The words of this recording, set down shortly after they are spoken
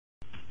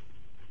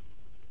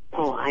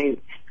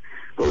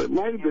Well, it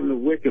might have been the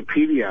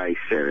Wikipedia I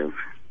said.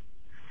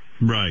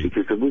 Right.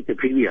 Because the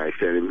Wikipedia I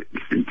said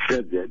it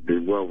said that the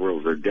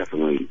werewolves are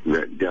definitely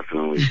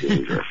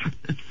dangerous.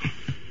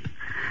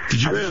 I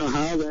don't know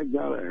how that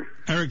got there.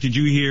 Eric, did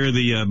you hear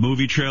the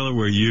movie trailer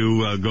where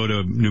you go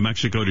to New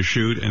Mexico to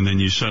shoot and then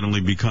you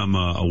suddenly become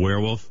a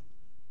werewolf?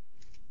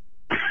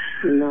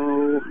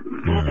 No,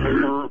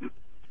 I'm not.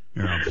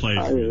 Here, I'll play it.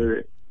 I heard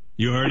it.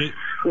 You heard it?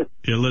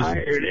 Here, listen. I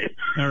heard it.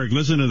 Eric,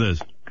 listen to this.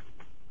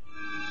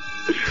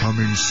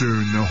 Coming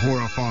soon, the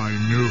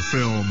horrifying new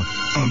film,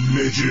 A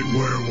Midget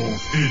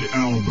Werewolf in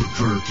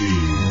Albuquerque.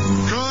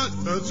 Cut!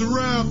 That's a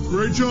wrap.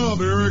 Great job,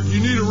 Eric.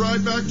 You need a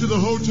ride back to the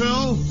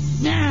hotel?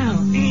 No,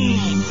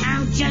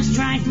 I'll just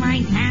drive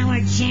my power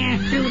chair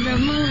through the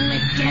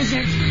moonlit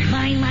desert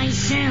by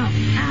myself.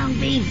 I'll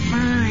be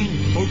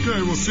fine.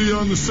 Okay, we'll see you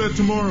on the set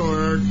tomorrow,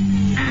 Eric.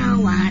 Oh,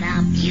 what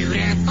a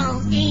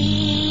beautiful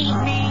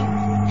evening.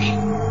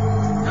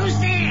 Who's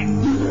there?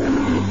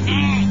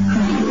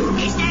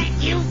 Is that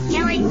you,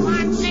 Kelly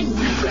Clarkson?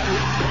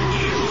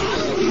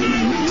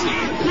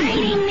 Stop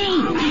biting me!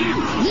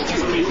 You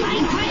just bit my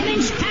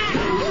 5-inch cock!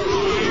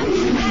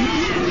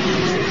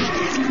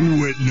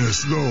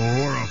 Witness the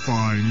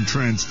horrifying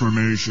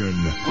transformation.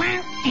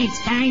 Well, it's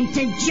time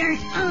to jerk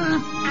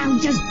off. I'll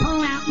just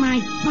pull out my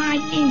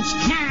 5-inch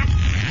cock.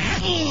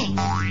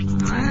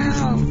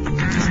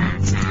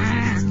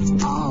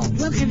 Oh,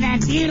 look at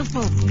that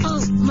beautiful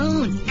full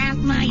moon out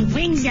my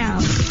window.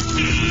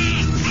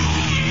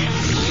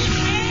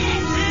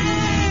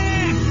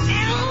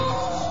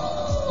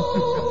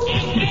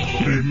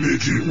 A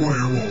Midget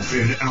Werewolf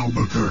in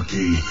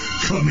Albuquerque,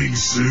 coming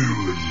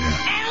soon.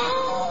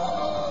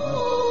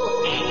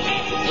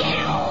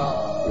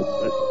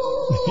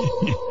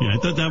 Yeah, I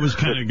thought that was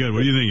kind of good.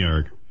 What do you think,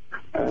 Eric?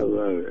 I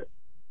love it.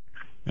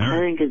 Eric? I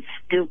think it's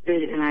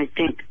stupid, and I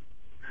think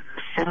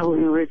Sal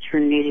and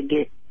Richard need to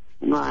get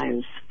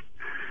lives.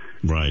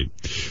 Right.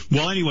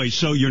 Well, anyway,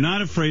 so you're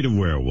not afraid of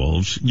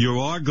werewolves.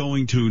 You are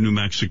going to New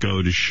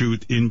Mexico to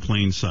shoot in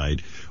plain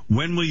sight.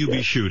 When will you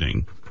be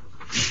shooting?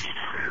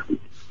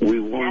 We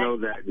won't know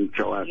that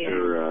until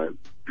after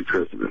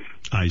Christmas.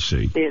 I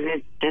see. Yeah,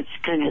 that's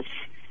kind of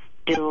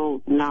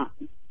still not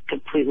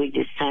completely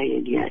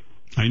decided yet.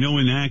 I know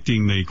in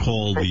acting they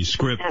call the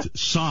script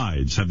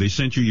sides. Have they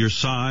sent you your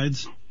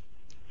sides?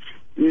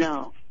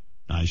 No.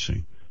 I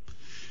see.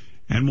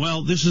 And,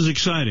 well, this is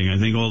exciting. I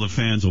think all the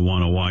fans will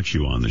want to watch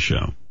you on the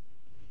show.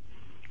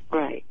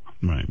 Right.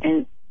 Right.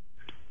 And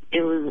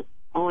it was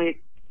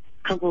only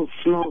a couple of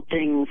small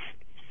things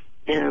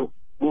that I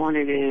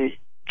wanted to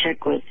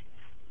check with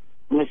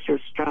Mr.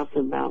 Strauss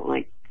about,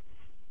 like,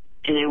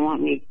 do they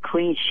want me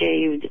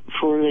clean-shaved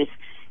for this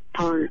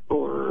part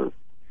or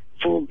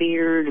full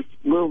beard, a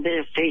little bit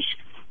of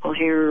facial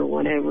hair or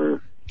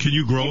whatever? Can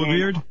you grow a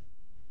beard?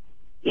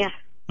 Yeah.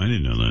 I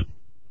didn't know that.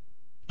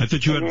 I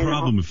thought you had a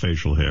problem with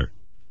facial hair.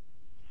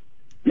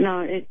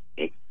 No, it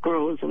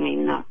grows. I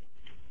mean, not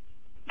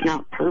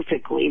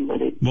perfectly,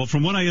 but it... Well,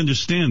 from what I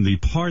understand, the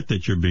part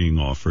that you're being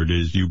offered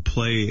is you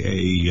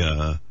play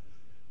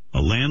a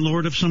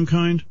landlord of some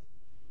kind?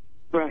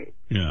 Right.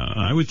 Yeah,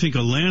 I would think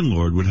a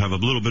landlord would have a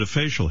little bit of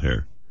facial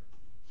hair.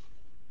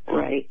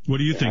 Right. What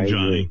do you think,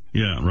 Johnny?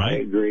 Yeah, right? I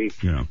agree.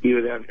 Yeah. I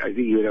think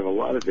you would have a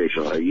lot of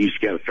facial hair. You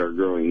just got to start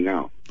growing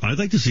now. I'd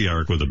like to see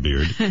Eric with a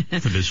beard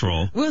for this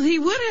role. Well, he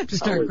would have to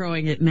start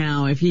growing it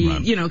now if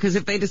he, because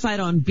if they decide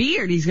on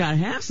beard, he's got to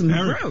have some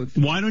growth.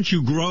 Why don't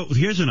you grow?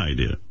 Here's an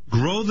idea.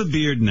 Grow the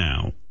beard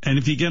now, and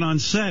if you get on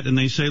set and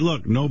they say,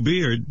 look, no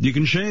beard, you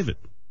can shave it.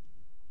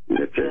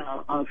 That's it.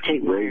 I'll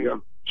take my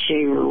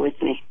shaver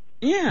with me.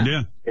 Yeah.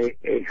 Yeah.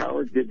 Hey,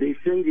 Howard, did they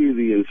send you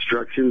the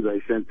instructions I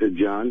sent to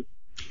John?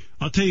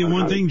 I'll tell you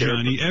one thing,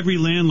 Johnny. Every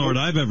landlord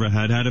I've ever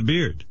had a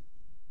beard.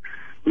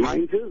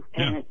 Mine too.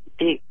 And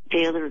the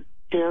other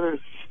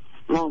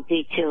small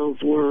details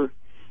were,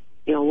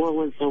 what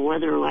was the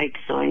weather like,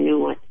 so I knew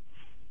what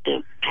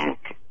to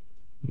pack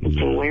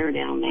to wear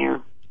down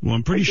there. Well,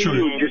 I'm pretty sure.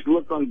 You just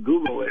look on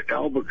Google at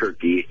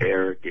Albuquerque,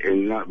 Eric,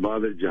 and not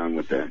bother John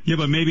with that. Yeah,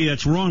 but maybe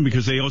that's wrong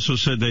because they also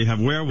said they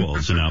have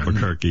werewolves in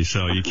Albuquerque,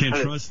 so you can't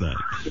trust that.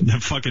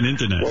 That fucking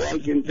internet. Well, I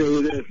can tell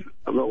you this.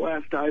 The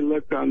last I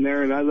looked on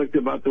there and I looked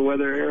about the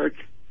weather, Eric,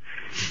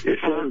 it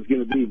said it was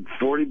going to be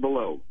 40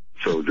 below.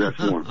 So dress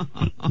warm.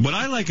 What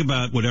I like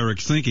about what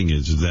Eric's thinking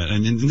is that,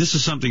 and this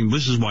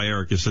is why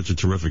Eric is such a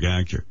terrific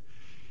actor.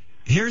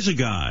 Here's a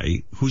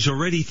guy who's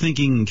already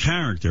thinking in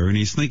character, and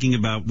he's thinking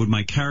about, would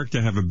my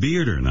character have a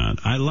beard or not?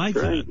 I like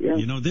that.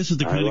 Yeah. This is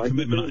the kind of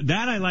commitment.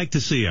 That I like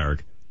to see,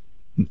 Eric.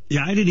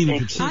 Yeah, I didn't even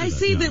consider that. I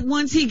see that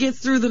once he gets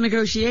through the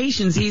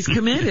negotiations, he's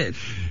committed.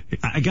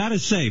 I got to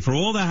say, for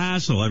all the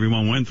hassle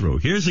everyone went through,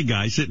 here's a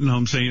guy sitting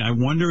home saying, I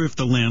wonder if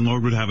the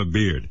landlord would have a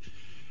beard.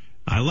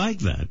 I like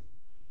that.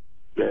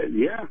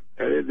 Yeah,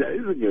 that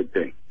is a good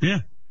thing. Yeah.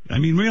 I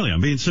mean, really,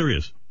 I'm being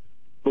serious.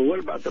 But what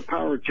about the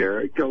power chair?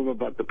 I told him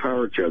about the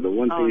power chair, the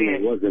one thing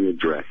that wasn't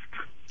addressed.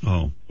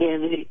 Oh. Yeah,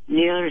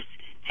 the other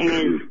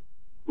thing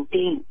is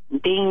being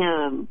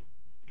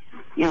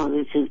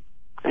this is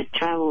a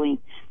traveling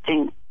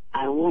thing.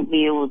 I won't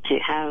be able to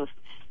have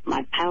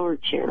my power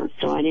chair,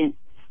 so I didn't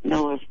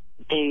know if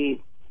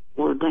they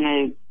were going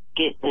to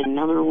get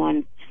another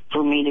one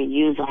for me to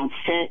use on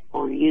set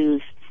or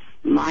use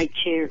my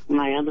chair,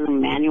 my other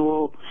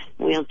manual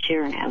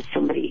wheelchair, and have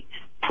somebody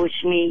push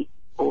me,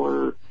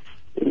 or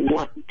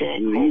what.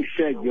 You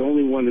said the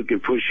only one who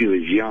could push you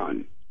is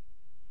Jan.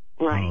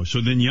 Right. Oh, so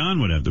then Jan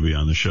would have to be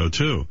on the show,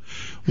 too.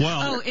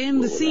 Well,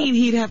 in the scene,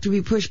 he'd have to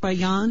be pushed by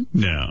Jan?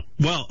 Yeah.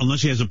 Well,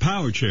 unless he has a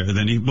power chair,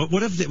 then he... But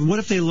what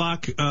if they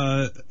lock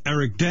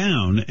Eric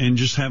down and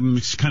just have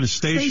him kind of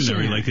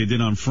stationary like they did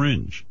on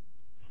Fringe?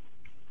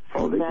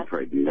 Oh, they could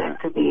probably do that. That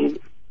could be...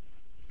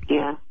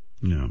 Yeah.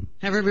 Yeah.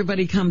 Have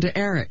everybody come to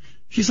Eric.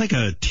 He's like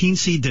a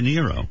teensy De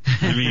Niro.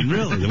 I mean,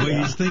 really, the way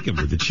he's thinking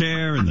with the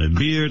chair and the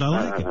beard, I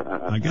like it.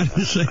 I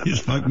gotta say, this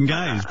fucking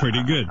guy is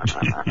pretty good.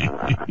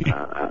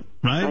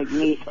 Right?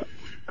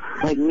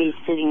 Like me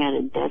sitting at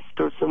a desk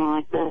or something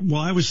like that?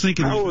 Well, I was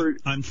thinking,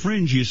 on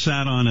Fringe, you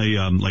sat on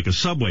a like a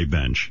subway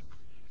bench,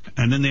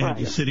 and then they had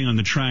you sitting on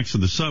the tracks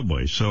of the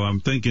subway. So I'm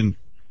thinking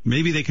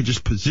maybe they could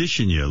just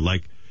position you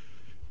like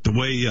the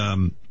way...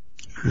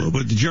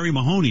 but Jerry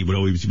Mahoney would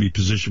always be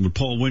positioned with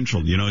Paul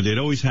Winchell. You know, they'd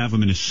always have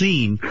him in a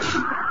scene.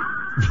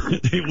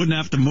 They wouldn't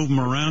have to move him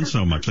around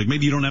so much. Like,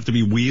 maybe you don't have to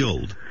be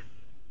wheeled.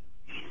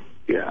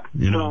 Yeah.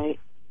 You know, Right.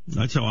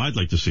 That's how I'd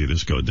like to see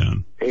this go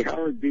down. Hey,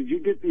 Howard, did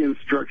you get the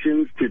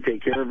instructions to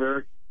take care of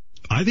Eric?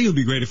 I think it would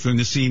be great if in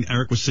this scene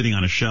Eric was sitting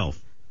on a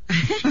shelf.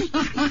 like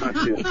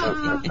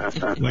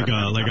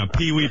a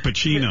Pee-wee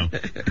Pacino.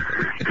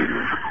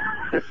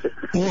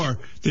 Or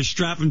they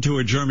strap him to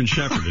a German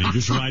Shepherd and he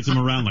just rides him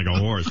around like a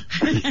horse.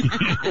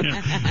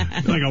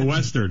 Like a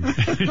Western.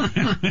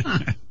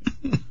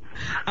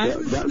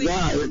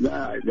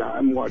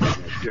 I'm watching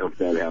that show if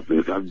that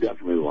happens. I'm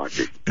definitely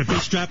watching. If they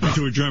strap him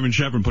to a German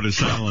Shepherd and put a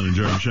saddle on a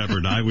German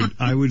Shepherd,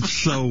 I would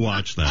so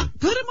watch that.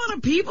 Put him on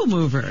a people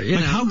mover, you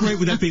know. How great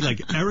would that be?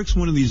 Like, Eric's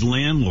one of these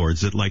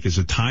landlords that, like, is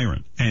a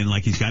tyrant, and,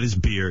 like, he's got his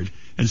beard,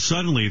 and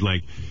suddenly,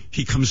 like,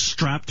 he comes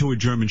strapped to a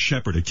German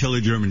Shepherd, a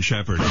killer German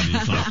Shepherd, and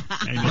he's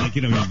like,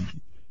 you know,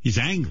 he's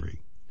angry.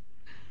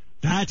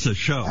 That's a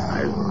show.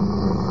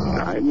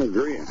 I'm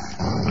agreeing.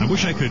 I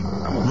wish I could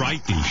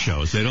write these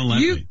shows. They don't let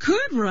me. You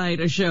could write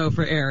a show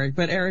for Eric,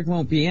 but Eric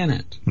won't be in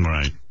it.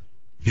 Right.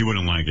 He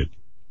wouldn't like it.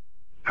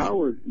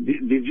 Howard,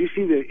 did you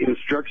see the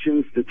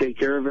instructions to take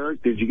care of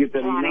Eric? Did you get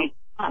that email?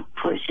 I'm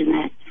pushing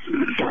that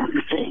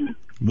dumb thing.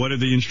 What are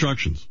the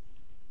instructions?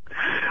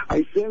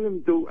 I sent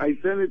it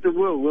to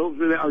Will. Will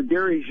said, or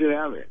Gary should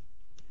have it.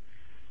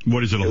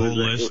 What is it, a whole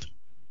list?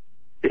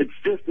 It's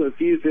just a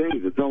few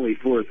things. It's only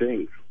 4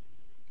 things.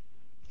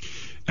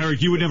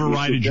 Eric, you would never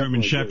ride a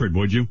German Shepherd,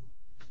 would you?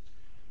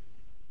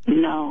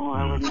 No,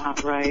 I would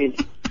not ride.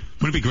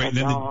 Wouldn't it be great?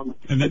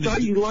 And then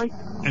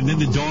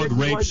the dog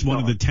rapes one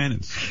of the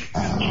tenants.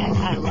 Yes,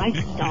 I like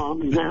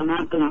dogs, but I'm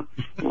not going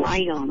to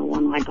ride on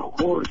one like a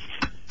horse.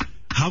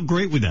 How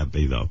great would that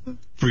be, though,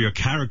 for your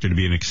character to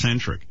be an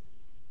eccentric?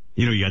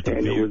 You know, you got the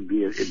beard.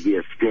 It'd be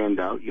a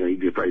standout. You know, you'd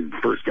be probably the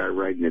first guy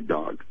riding a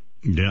dog.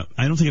 Yeah,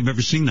 I don't think I've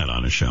ever seen that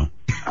on a show.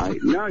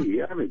 No,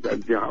 you haven't.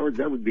 Howard,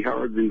 that would be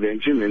Howard's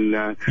invention, and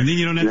then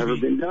you don't have never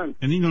been done.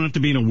 And then you don't have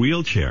to be in a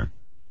wheelchair.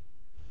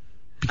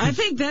 I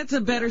think that's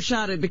a better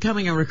shot at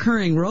becoming a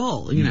recurring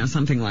role, you know,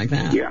 something like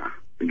that. Yeah,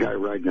 the guy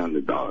riding on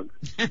the dog.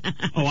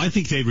 Oh, I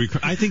think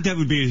I think that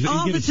would be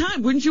all the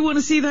time. Wouldn't you want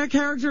to see that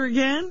character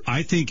again?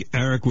 I think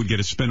Eric would get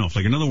a spinoff.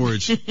 Like, in other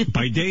words,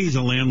 by day he's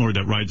a landlord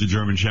that rides a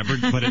German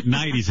Shepherd, but at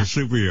night he's a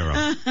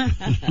superhero.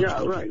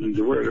 Yeah, right. He's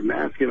wearing a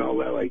mask and all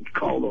that. Like,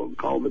 call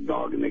the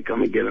dog and they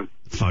come and get him.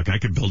 Fuck, I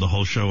could build a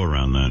whole show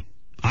around that.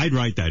 I'd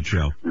write that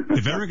show.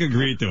 If Eric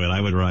agreed to it,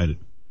 I would write it.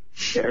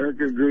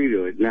 Eric agreed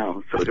to it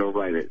now, so he'll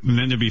write it. And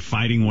then the'd be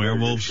fighting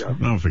werewolves.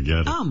 Don't forget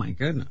it. Oh, my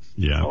goodness.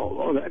 Yeah.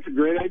 Oh, that's a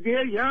great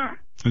idea, yeah.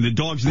 And the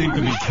dog's name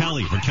could be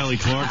Kelly, for Kelly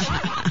Clarkson.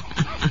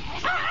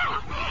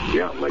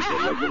 Yeah, like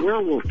the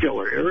werewolf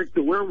killer, Eric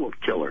the werewolf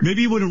killer.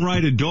 Maybe you wouldn't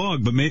ride a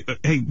dog, but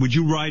hey, would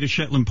you ride a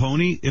Shetland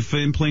pony if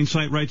In Plain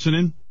Sight writes it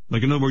in?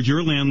 Like, in other words, you're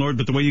a landlord,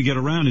 but the way you get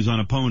around is on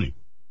a pony.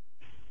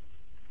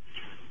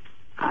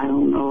 I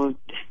don't know if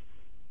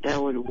that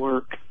would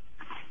work.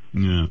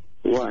 Yeah.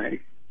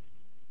 Why?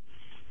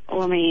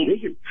 Well, I mean, they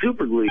could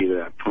super glue you to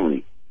that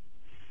pony.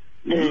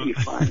 Be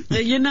fine.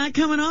 You're not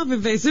coming off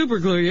if they super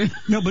glue you.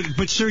 No,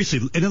 but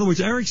seriously, in other words,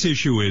 Eric's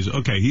issue is,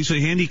 okay, he's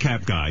a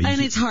handicapped guy. And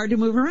it's hard to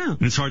move around.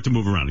 And it's hard to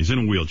move around. He's in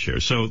a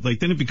wheelchair. So, like,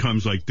 then it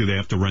becomes like, do they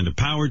have to rent a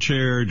power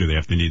chair? Do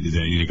they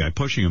need a guy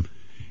pushing him?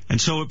 And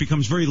so it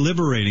becomes very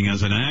liberating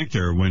as an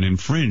actor when in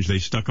Fringe they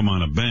stuck him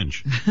on a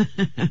bench.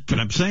 But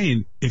I'm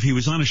saying, if he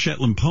was on a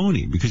Shetland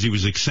pony because he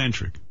was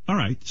eccentric, all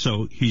right,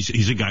 so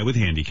he's a guy with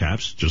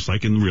handicaps, just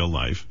like in real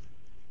life.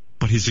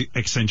 But his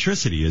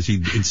eccentricity is he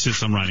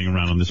insists on riding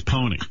around on this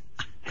pony.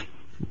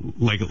 I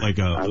like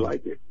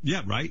it.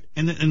 Yeah, right?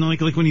 And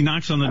like when he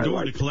knocks on the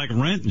door to collect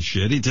rent and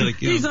shit, he's like,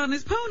 he's on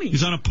his pony.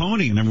 He's on a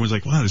pony, and everyone's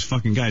like, wow, this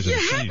fucking guy's You're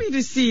insane. happy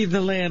to see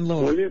the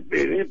landlord. Well,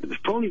 if this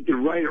pony could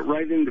ride it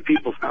right into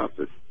people's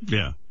houses.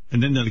 Yeah.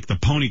 And then the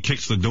pony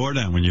kicks the door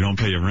down when you don't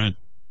pay your rent.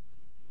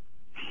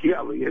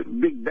 Yeah, like a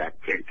big back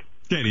kick.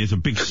 Yeah, he has a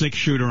big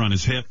six-shooter on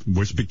his hip,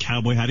 wears a big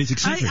cowboy hat. He's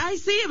eccentric. I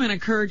see him in a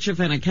kerchief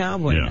and a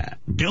cowboy hat.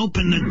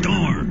 Open the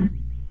door.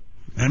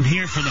 I'm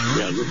here for the rent.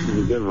 Yeah, this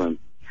is a good one.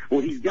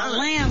 Well, he's got a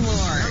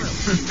landlord.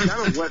 He's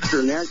got a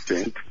Western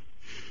accent.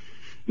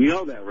 You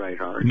know that, right,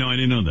 Howard? No, I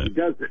didn't know that. He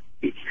does it.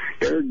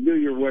 Eric, do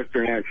your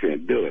Western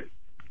accent. Do it.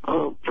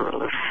 Oh,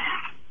 brother.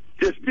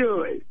 Just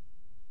do it.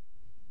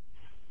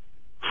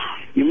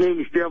 You made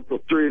me stay up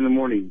till 3 in the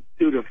morning.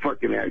 Do the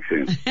fucking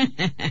accent.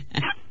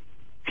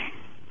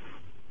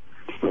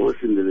 Well,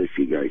 listen to this,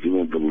 you guys. You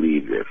won't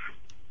believe this.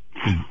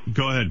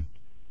 Go ahead.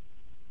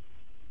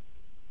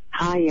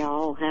 Hi,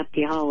 y'all.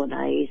 Happy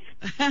holidays.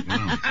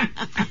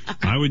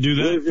 I would do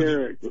that. Where's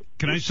Eric?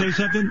 Can I say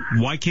something?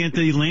 Why can't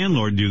the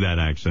landlord do that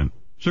accent?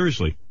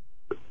 Seriously.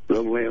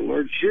 The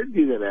landlord should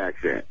do that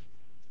accent.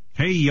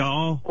 Hey,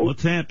 y'all.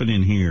 What's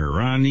happening here?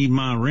 I need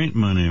my rent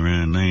money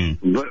right now.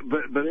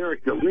 But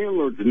Eric, the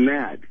landlord's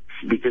mad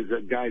because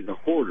that guy's a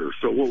hoarder.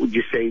 So what would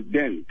you say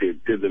then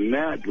to the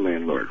mad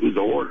landlord who's a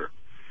hoarder?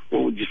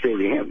 What would you say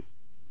to him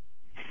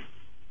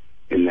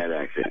in that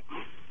accent?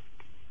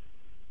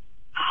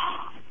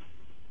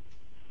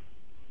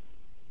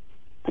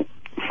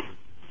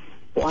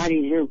 Why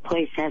does your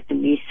place have to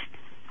be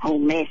so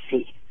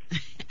messy?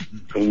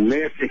 So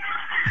messy.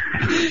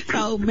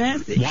 So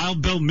messy.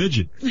 Wild Bill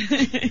Midget.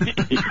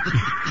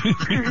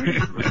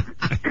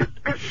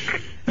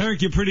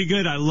 Eric, you're pretty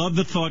good. I love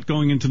the thought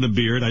going into the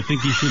beard. I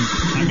think you should,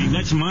 I mean,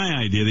 that's my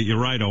idea, that you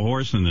ride a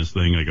horse in this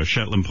thing, like a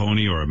Shetland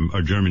pony or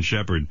a German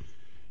Shepherd.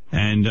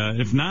 And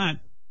if not,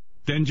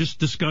 then just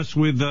discuss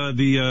with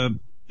the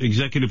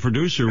executive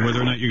producer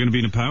whether or not you're going to be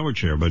in a power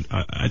chair. But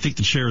I think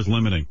the chair is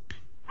limiting.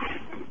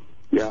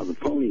 Yeah, the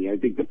pony. I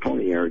think the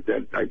pony, Eric.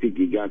 I think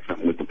you got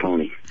something with the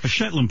pony. A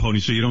Shetland pony,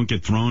 so you don't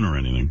get thrown or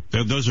anything.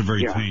 Those are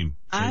very tame.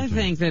 I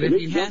think that if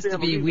he has to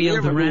be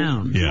wheeled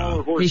around,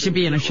 he should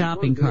be in a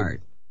shopping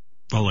cart.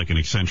 Oh, like an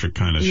eccentric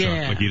kind of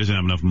shop. Like he doesn't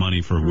have enough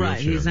money for a wheelchair. Right,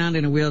 he's not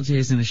in a wheelchair,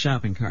 he's in a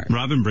shopping cart.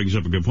 Robin brings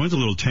up a good point. It's a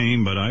little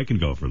tame, but I can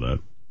go for that.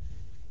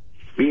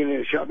 Being in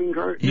a shopping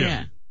cart?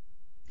 Yeah.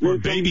 Or a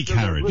baby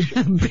carriage.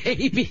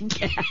 Baby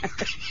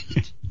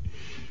carriage.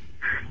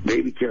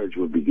 Baby carriage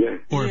would be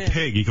good. Or a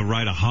pig. He could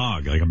ride a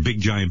hog, like a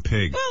big giant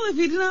pig. Well, if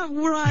he's not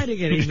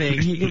riding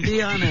anything, he could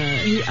be on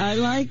I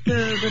like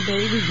the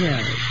baby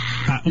carriage.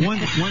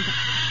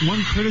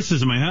 One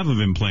criticism I have of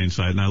In Plain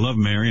Sight, and I love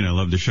Mary and I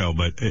love the show,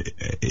 but,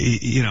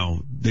 you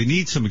know, they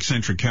need some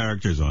eccentric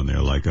characters on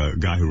there, like a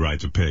guy who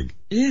rides a pig.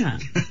 Yeah.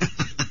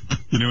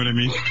 You know what I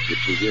mean?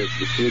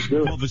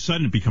 All of a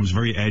sudden it becomes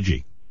very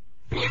edgy.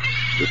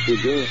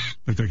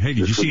 Like, hey,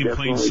 did you see In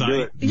Plain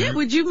Sight? Yeah,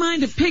 would you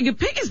mind a pig? A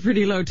pig is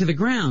pretty low to the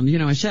ground. You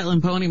know, a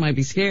Shetland pony might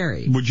be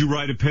scary. Would you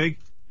ride a pig?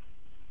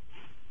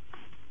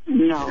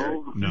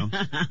 No. No?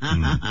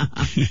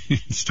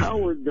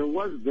 Howard, there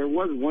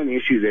was one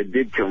issue that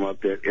did come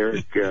up that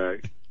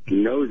Eric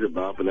knows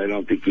about, but I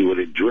don't think he would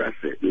address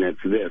it, and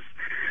that's this.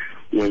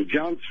 When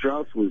John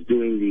Strauss was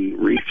doing the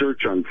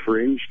research on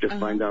Fringe to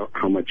find out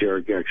how much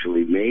Eric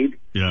actually made,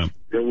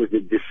 there was a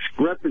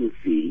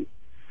discrepancy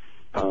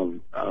of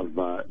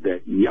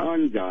that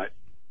Jan got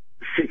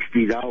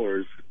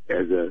 $60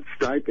 as a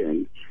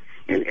stipend,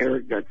 and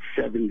Eric got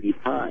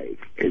 $75,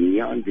 and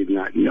Jan did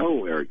not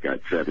know Eric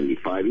got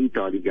 $75. He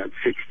thought he got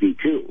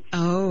 $62.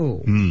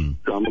 Oh.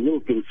 So I'm a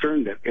little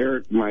concerned that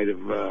Eric might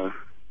have,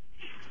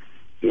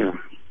 he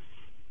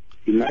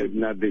might have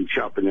not been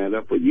chopping that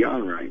up with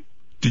Jan right.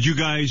 Did you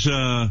guys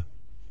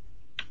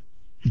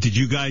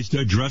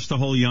address the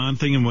whole Jan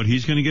thing and what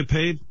he's going to get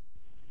paid?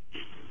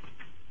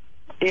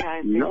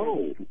 Yeah.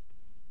 No,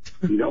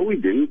 we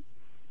didn't.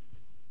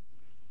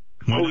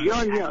 Jan,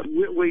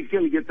 well, he's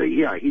going to get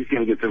he's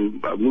going to get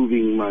some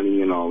moving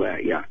money and all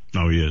that,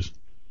 Oh, he is.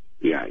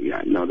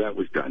 Yeah, no, that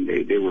was done.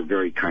 They were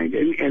very kind,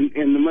 and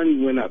the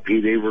money went up.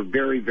 They were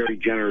very, very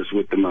generous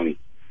with the money.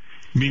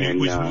 Meaning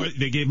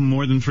they gave him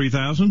more than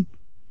 $3,000?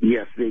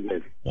 Yes, they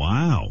did.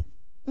 Wow.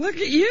 Look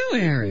at you,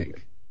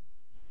 Eric.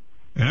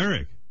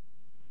 Eric.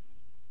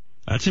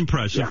 That's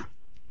impressive. Yeah.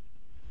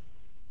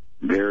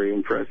 Very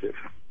impressive.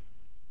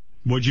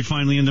 What'd you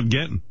finally end up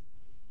getting?